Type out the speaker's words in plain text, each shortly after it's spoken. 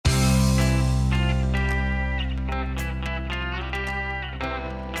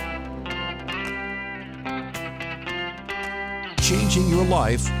changing your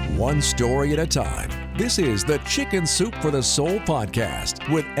life one story at a time. This is the Chicken Soup for the Soul podcast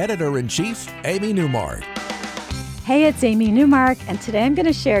with Editor-in-Chief Amy Newmark. Hey, it's Amy Newmark, and today I'm going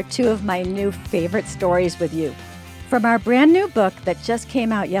to share two of my new favorite stories with you from our brand new book that just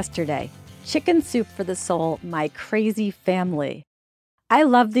came out yesterday, Chicken Soup for the Soul, My Crazy Family. I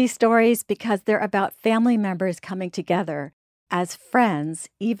love these stories because they're about family members coming together as friends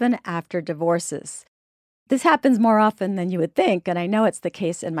even after divorces. This happens more often than you would think, and I know it's the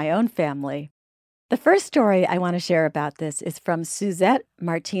case in my own family. The first story I want to share about this is from Suzette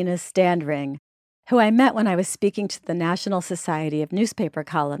Martinez-Standring, who I met when I was speaking to the National Society of Newspaper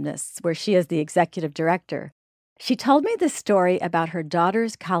Columnists, where she is the executive director. She told me this story about her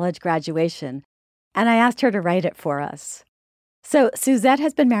daughter's college graduation, and I asked her to write it for us. So Suzette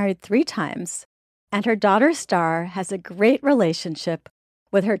has been married 3 times, and her daughter Star has a great relationship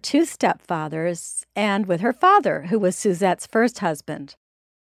with her 2 stepfathers and with her father, who was Suzette's first husband.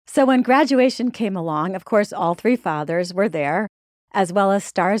 So when graduation came along, of course, all 3 fathers were there, as well as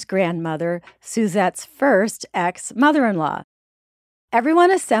Star's grandmother, Suzette's first ex-mother-in-law.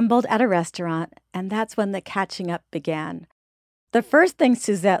 Everyone assembled at a restaurant, and that's when the catching up began. The first thing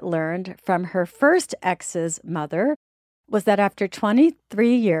Suzette learned from her first ex's mother was that after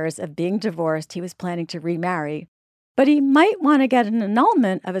 23 years of being divorced, he was planning to remarry, but he might want to get an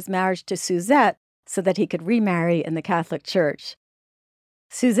annulment of his marriage to Suzette so that he could remarry in the Catholic Church.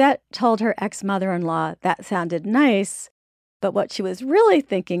 Suzette told her ex-mother-in-law that sounded nice, but what she was really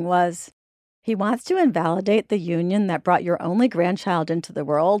thinking was, he wants to invalidate the union that brought your only grandchild into the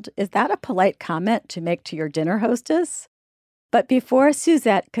world. Is that a polite comment to make to your dinner hostess? But before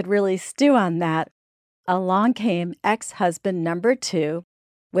Suzette could really stew on that, along came ex-husband number 2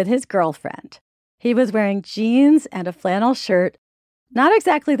 with his girlfriend. He was wearing jeans and a flannel shirt, not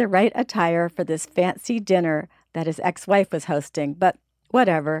exactly the right attire for this fancy dinner that his ex-wife was hosting, but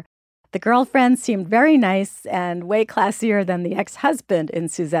whatever. The girlfriend seemed very nice and way classier than the ex-husband, in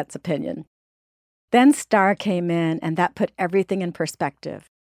Suzette's opinion. Then Star came in, and that put everything in perspective.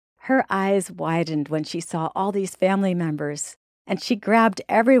 Her eyes widened when she saw all these family members, and she grabbed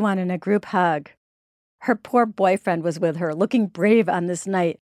everyone in a group hug. Her poor boyfriend was with her, looking brave on this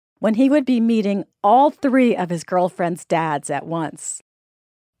night when he would be meeting all 3 of his girlfriend's dads at once.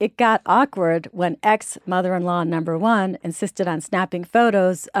 It got awkward when ex-mother-in-law number 1 insisted on snapping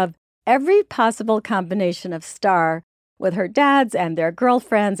photos of every possible combination of Star with her dads and their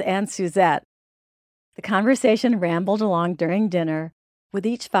girlfriends and Suzette. The conversation rambled along during dinner, with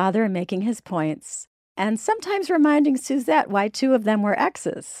each father making his points, and sometimes reminding Suzette why 2 of them were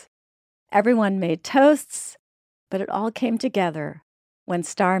exes. Everyone made toasts, but it all came together when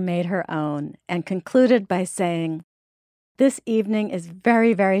Star made her own and concluded by saying, "This evening is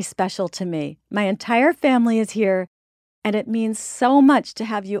very, very special to me. My entire family is here, and it means so much to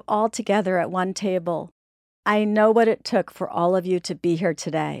have you all together at one table. I know what it took for all of you to be here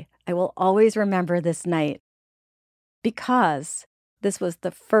today. I will always remember this night." Because this was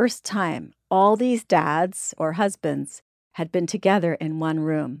the first time all these dads or husbands had been together in one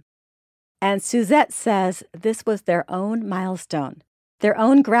room. And Suzette says this was their own milestone, their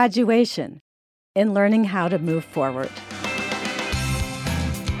own graduation in learning how to move forward.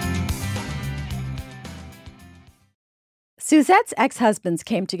 Suzette's ex-husbands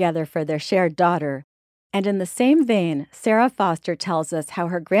came together for their shared daughter, and in the same vein, Sarah Foster tells us how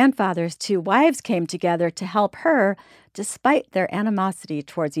her grandfather's 2 wives came together to help her despite their animosity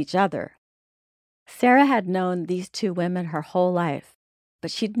towards each other. Sarah had known these 2 women her whole life, but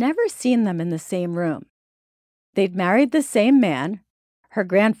she'd never seen them in the same room. They'd married the same man, her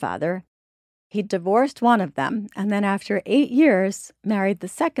grandfather. He'd divorced one of them, and then after 8 years, married the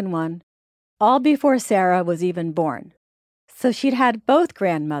second one, all before Sarah was even born. So she'd had both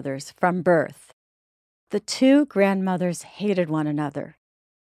grandmothers from birth. The 2 grandmothers hated one another.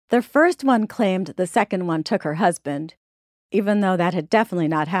 The first one claimed the second one took her husband, even though that had definitely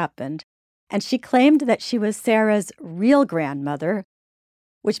not happened, and she claimed that she was Sarah's real grandmother,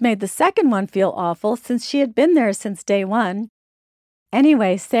 which made the second one feel awful since she had been there since day 1.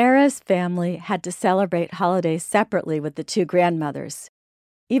 Anyway, Sarah's family had to celebrate holidays separately with the 2 grandmothers.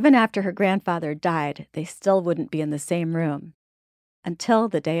 Even after her grandfather died, they still wouldn't be in the same room. Until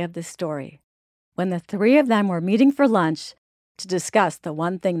the day of this story, when the 3 of them were meeting for lunch to discuss the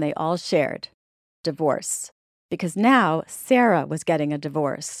one thing they all shared, divorce, because now Sarah was getting a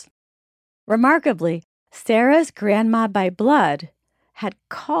divorce. Remarkably, Sarah's grandma by blood had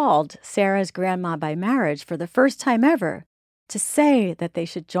called Sarah's grandma by marriage for the first time ever to say that they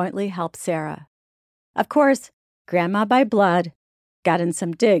should jointly help Sarah. Of course, grandma by blood got in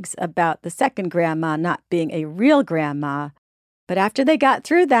some digs about the second grandma not being a real grandma, But after they got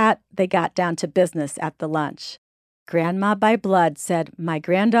through that, they got down to business at the lunch. Grandma by blood said, "My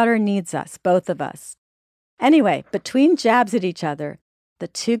granddaughter needs us, both of us." Anyway, between jabs at each other, the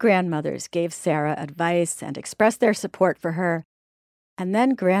two grandmothers gave Sarah advice and expressed their support for her. And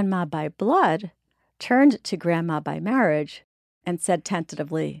then Grandma by blood turned to Grandma by marriage and said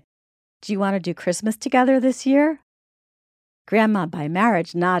tentatively, "Do you want to do Christmas together this year?" Grandma by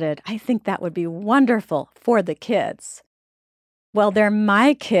marriage nodded. "I think that would be wonderful for the kids." "Well, they're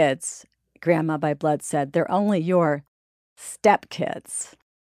my kids," Grandma by blood said. "They're only your stepkids."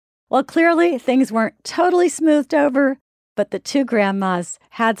 Well, clearly things weren't totally smoothed over, but the two grandmas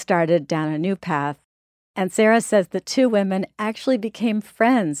had started down a new path. And Sarah says the two women actually became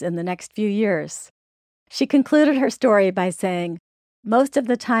friends in the next few years. She concluded her story by saying, "Most of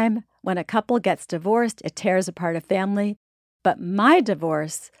the time, when a couple gets divorced, it tears apart a family. But my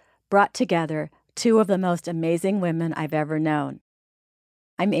divorce brought together two of the most amazing women I've ever known."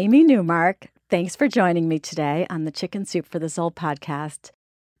 I'm Amy Newmark. Thanks for joining me today on the Chicken Soup for the Soul podcast.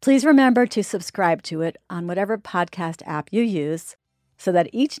 Please remember to subscribe to it on whatever podcast app you use so that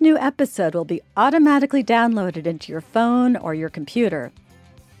each new episode will be automatically downloaded into your phone or your computer.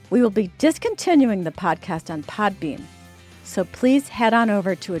 We will be discontinuing the podcast on Podbean, so please head on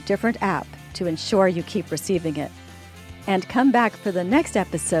over to a different app to ensure you keep receiving it. And come back for the next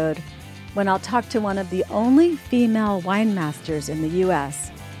episode when I'll talk to one of the only female wine masters in the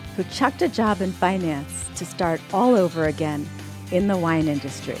U.S. who chucked a job in finance to start all over again in the wine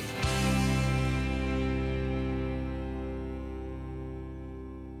industry.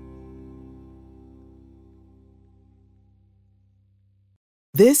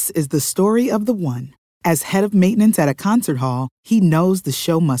 This is the story of the one. As head of maintenance at a concert hall, he knows the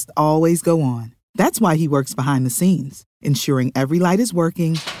show must always go on. That's why he works behind the scenes, ensuring every light is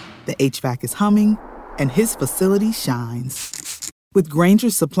working, the HVAC is humming, and his facility shines. With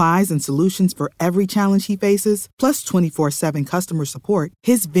Grainger's supplies and solutions for every challenge he faces, plus 24/7 customer support,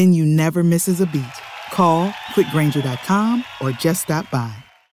 his venue never misses a beat. Call quickgrainger.com or just stop by.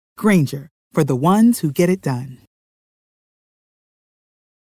 Grainger, for the ones who get it done.